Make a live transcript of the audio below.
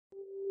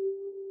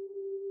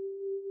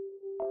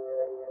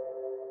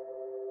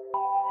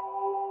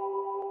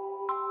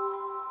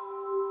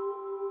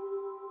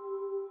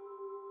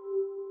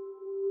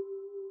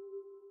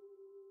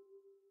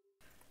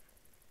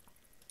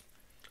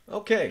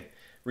Okay,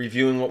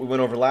 reviewing what we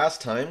went over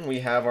last time, we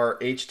have our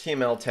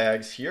HTML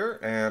tags here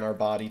and our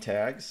body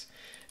tags.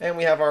 And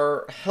we have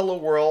our hello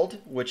world,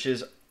 which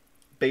is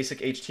basic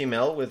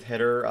HTML with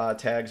header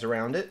tags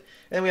around it.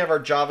 And we have our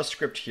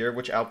JavaScript here,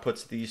 which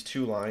outputs these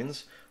two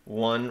lines.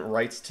 One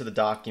writes to the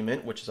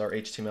document, which is our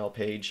HTML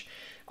page.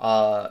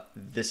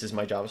 This is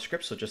my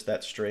JavaScript, so just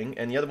that string.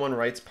 And the other one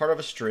writes part of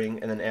a string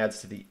and then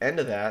adds to the end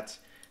of that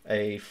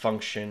a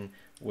function,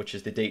 which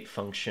is the date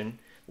function,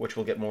 which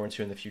we'll get more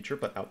into in the future,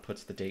 but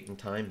outputs the date and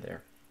time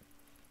there.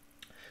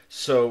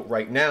 So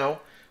right now,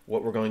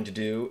 what we're going to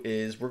do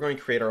is we're going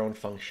to create our own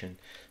function.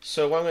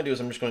 So what I'm going to do is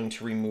I'm just going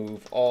to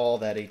remove all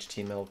that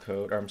HTML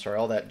code, or I'm sorry,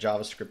 all that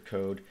JavaScript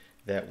code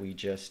that we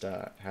just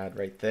had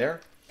right there.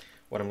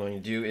 What I'm going to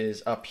do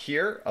is up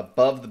here,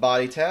 above the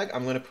body tag,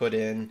 I'm going to put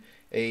in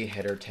a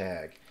header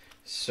tag.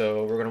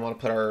 So we're going to want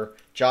to put our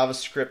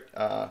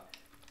JavaScript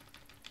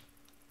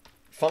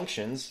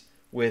functions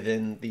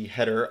within the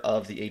header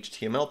of the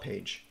HTML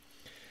page.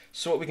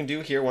 So what we can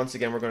do here, once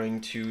again, we're going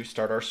to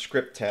start our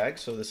script tag.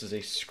 So this is a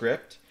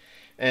script.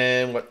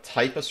 And what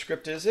type of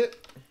script is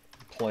it?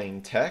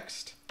 Plain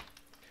text.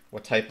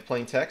 What type of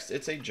plain text?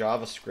 It's a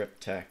JavaScript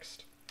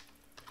text.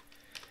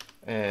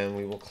 And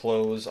we will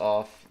close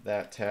off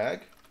that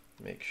tag.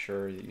 Make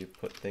sure that you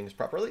put things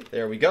properly.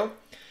 There we go.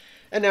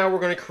 And now we're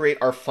going to create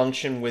our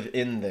function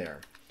within there.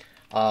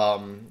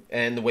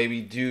 And the way we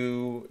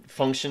do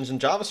functions in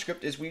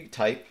JavaScript is we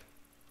type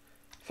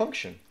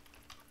function.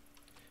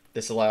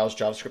 This allows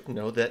JavaScript to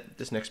know that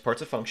this next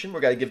part's a function.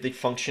 We're going to give the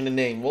function a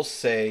name. We'll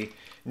say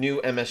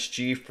new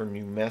MSG for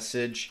new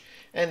message,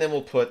 and then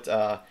we'll put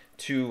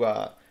two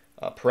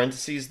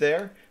parentheses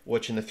there,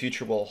 which in the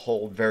future will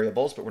hold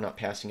variables, but we're not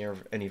passing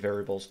any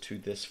variables to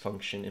this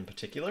function in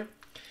particular.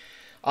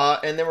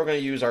 And then we're going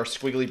to use our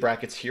squiggly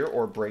brackets here,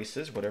 or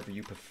braces, whatever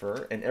you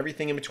prefer, and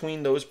everything in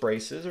between those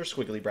braces or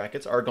squiggly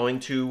brackets are going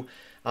to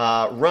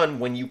run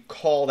when you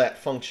call that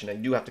function. And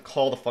you do have to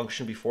call the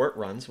function before it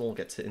runs. We'll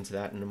get into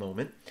that in a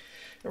moment.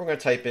 And we're going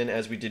to type in,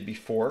 as we did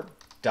before,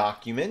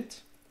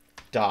 document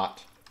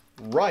dot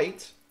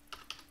write,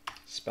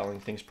 spelling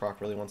things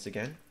properly once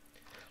again,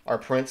 our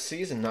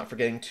parentheses, and not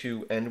forgetting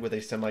to end with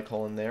a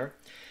semicolon there.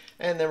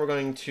 And then we're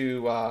going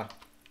to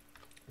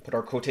put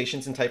our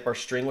quotations and type our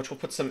string, which we'll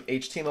put some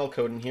HTML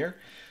code in here.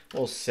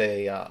 We'll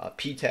say a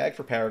P tag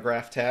for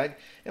paragraph tag,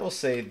 and we'll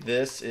say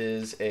this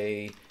is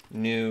a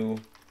new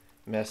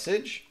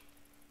message,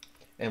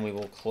 and we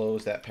will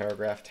close that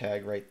paragraph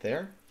tag right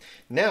there.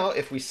 Now,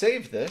 if we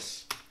save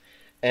this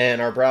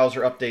and our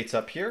browser updates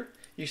up here,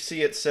 you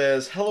see it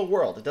says hello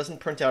world. It doesn't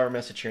print out our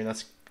message here, and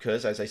that's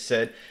because, as I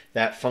said,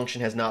 that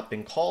function has not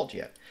been called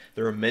yet.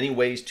 There are many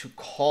ways to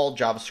call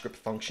JavaScript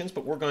functions,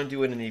 but we're going to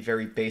do it in a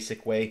very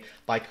basic way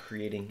by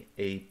creating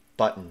a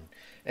button.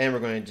 And we're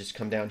going to just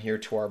come down here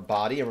to our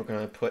body, and we're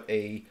going to put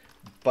a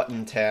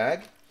button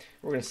tag.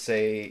 We're going to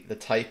say the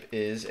type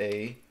is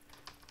a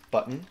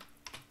button.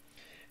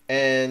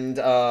 And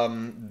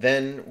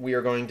then we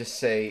are going to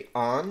say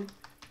on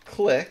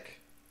click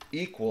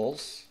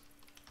equals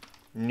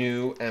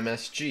new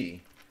MSG.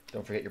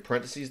 Don't forget your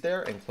parentheses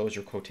there, and close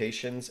your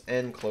quotations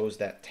and close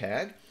that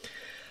tag.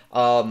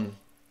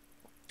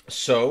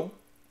 So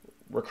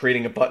we're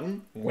creating a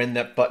button when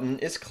that button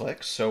is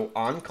clicked. So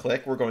on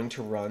click, we're going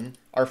to run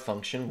our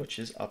function, which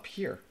is up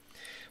here.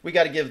 We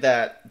got to give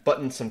that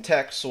button some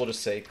text, so we'll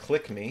just say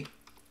click me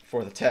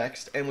for the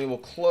text, and we will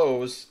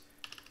close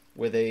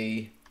with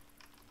a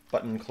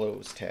button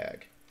close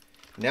tag.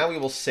 Now we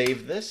will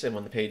save this, and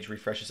when the page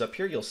refreshes up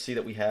here, you'll see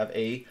that we have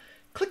a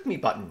click me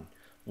button.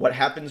 What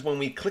happens when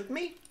we click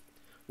me?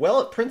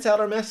 Well, it prints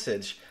out our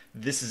message.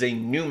 This is a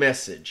new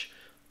message.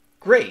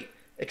 Great,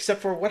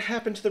 except for what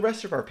happened to the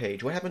rest of our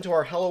page? What happened to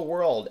our hello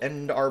world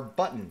and our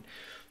button?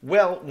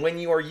 Well, when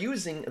you are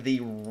using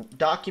the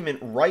document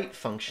write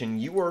function,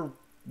 you are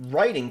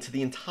writing to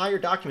the entire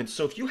document.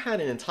 So if you had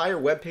an entire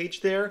web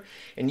page there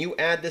and you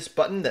add this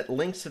button that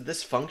links to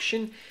this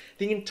function,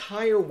 the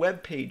entire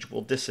web page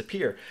will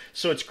disappear.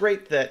 So it's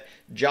great that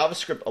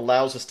JavaScript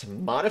allows us to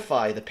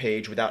modify the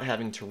page without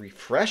having to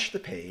refresh the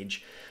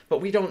page, but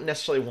we don't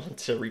necessarily want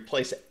to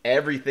replace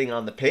everything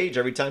on the page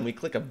every time we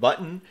click a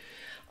button.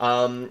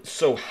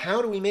 So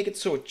how do we make it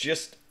so it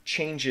just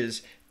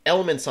changes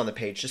elements on the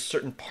page, just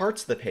certain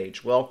parts of the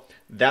page? Well,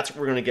 that's what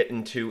we're going to get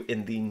into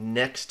in the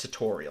next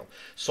tutorial.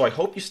 So I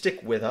hope you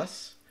stick with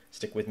us,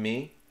 stick with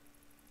me,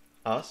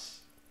 us,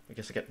 I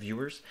guess I got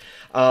viewers.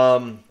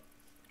 And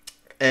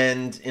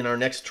in our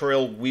next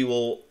tutorial, we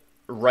will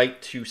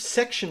write to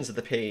sections of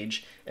the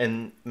page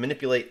and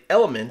manipulate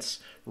elements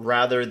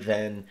rather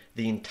than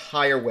the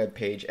entire web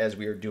page, as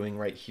we are doing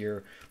right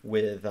here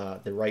with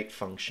the write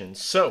function.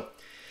 So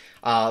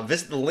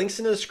visit the links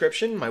in the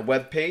description, my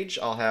web page.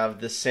 I'll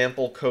have this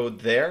sample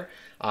code there.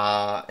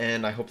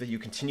 And I hope that you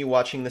continue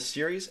watching this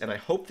series, and I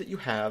hope that you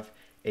have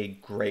a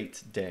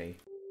great day.